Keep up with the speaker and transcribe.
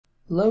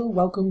Hello,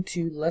 welcome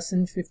to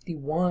lesson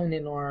 51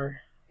 in our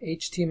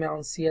HTML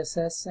and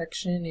CSS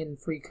section in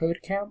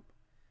freeCodeCamp.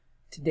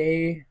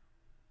 Today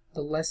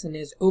the lesson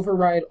is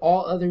override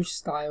all other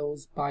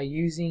styles by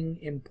using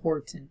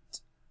important.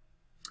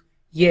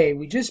 Yay,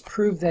 we just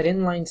proved that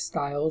inline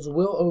styles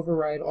will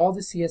override all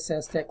the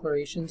CSS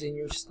declarations in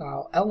your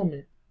style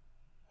element.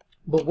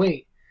 But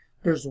wait,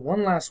 there's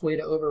one last way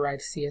to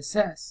override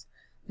CSS.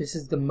 This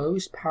is the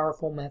most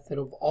powerful method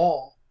of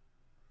all.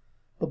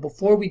 But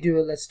before we do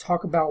it, let's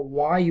talk about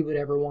why you would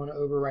ever want to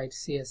override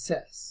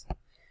CSS.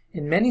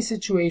 In many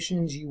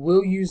situations, you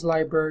will use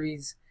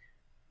libraries.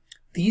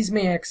 These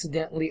may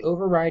accidentally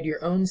override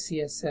your own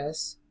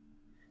CSS.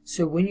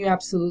 So when you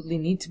absolutely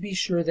need to be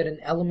sure that an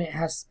element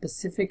has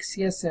specific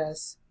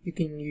CSS, you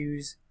can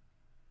use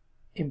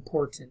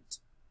important.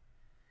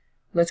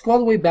 Let's go all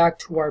the way back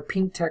to our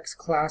pink text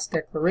class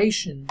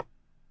declaration.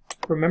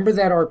 Remember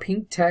that our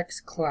pink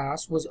text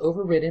class was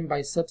overridden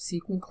by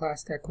subsequent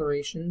class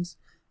declarations,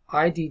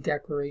 ID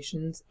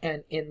declarations,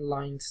 and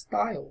inline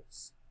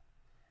styles.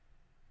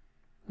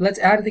 Let's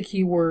add the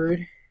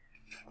keyword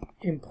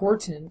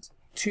important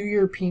to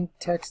your pink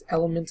text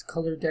elements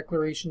color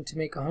declaration to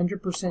make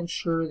 100%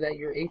 sure that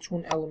your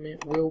H1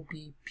 element will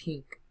be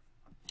pink.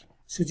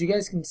 So as you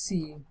guys can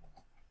see,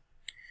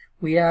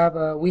 we had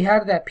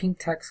that pink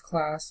text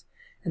class,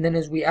 and then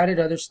as we added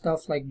other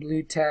stuff like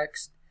blue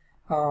text,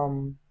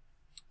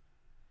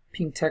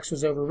 pink text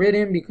was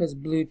overridden because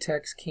blue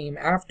text came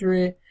after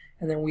it.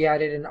 And then we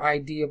added an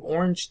ID of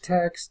orange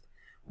text,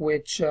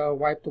 which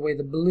wiped away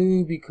the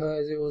blue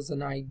because it was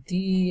an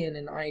ID, and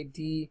an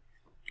ID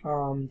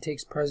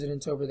takes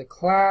precedence over the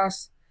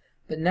class.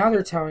 But now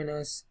they're telling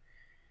us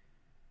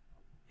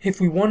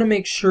if we want to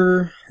make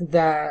sure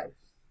that,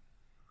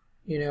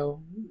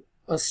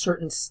 a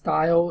certain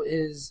style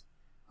is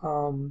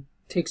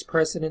takes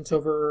precedence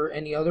over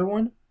any other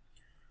one,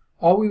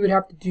 all we would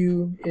have to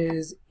do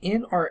is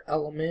in our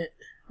element,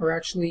 or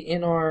actually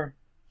in our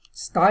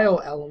style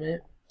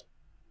element,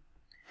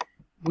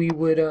 we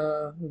would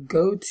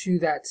go to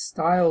that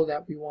style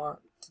that we want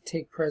to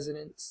take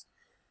precedence.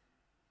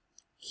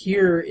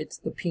 Here it's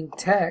the pink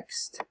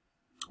text.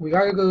 We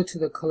gotta go to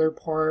the color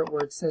part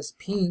where it says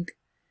pink,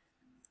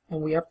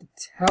 and we have to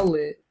tell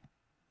it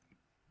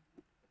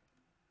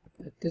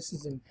that this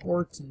is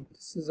important.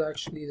 This is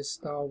actually the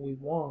style we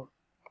want.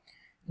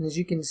 And as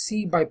you can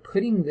see, by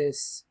putting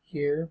this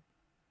here,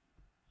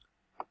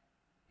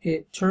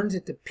 it turns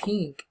it to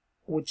pink,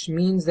 which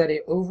means that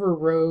it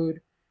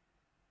overrode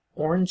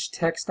orange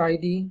text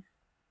ID,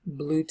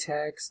 blue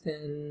text,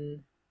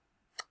 and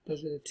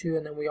those are the two,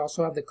 and then we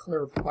also have the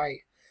color of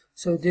white.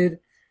 So it did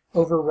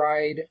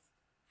override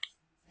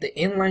the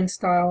inline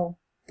style,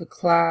 the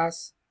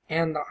class,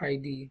 and the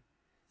ID.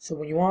 So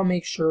when you want to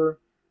make sure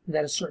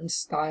that a certain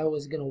style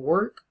is going to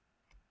work,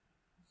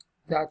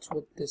 that's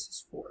what this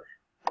is for.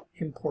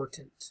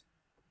 Important.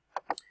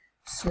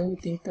 So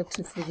I think that's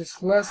it for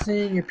this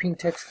lesson. Your pink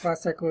text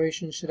class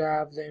declaration should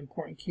have the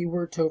important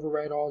keyword to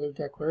override all their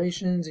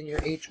declarations, and your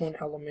H1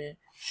 element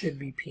should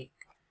be pink.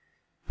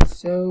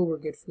 So we're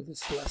good for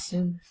this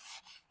lesson.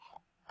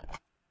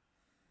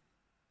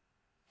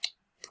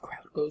 The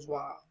crowd goes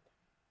wild.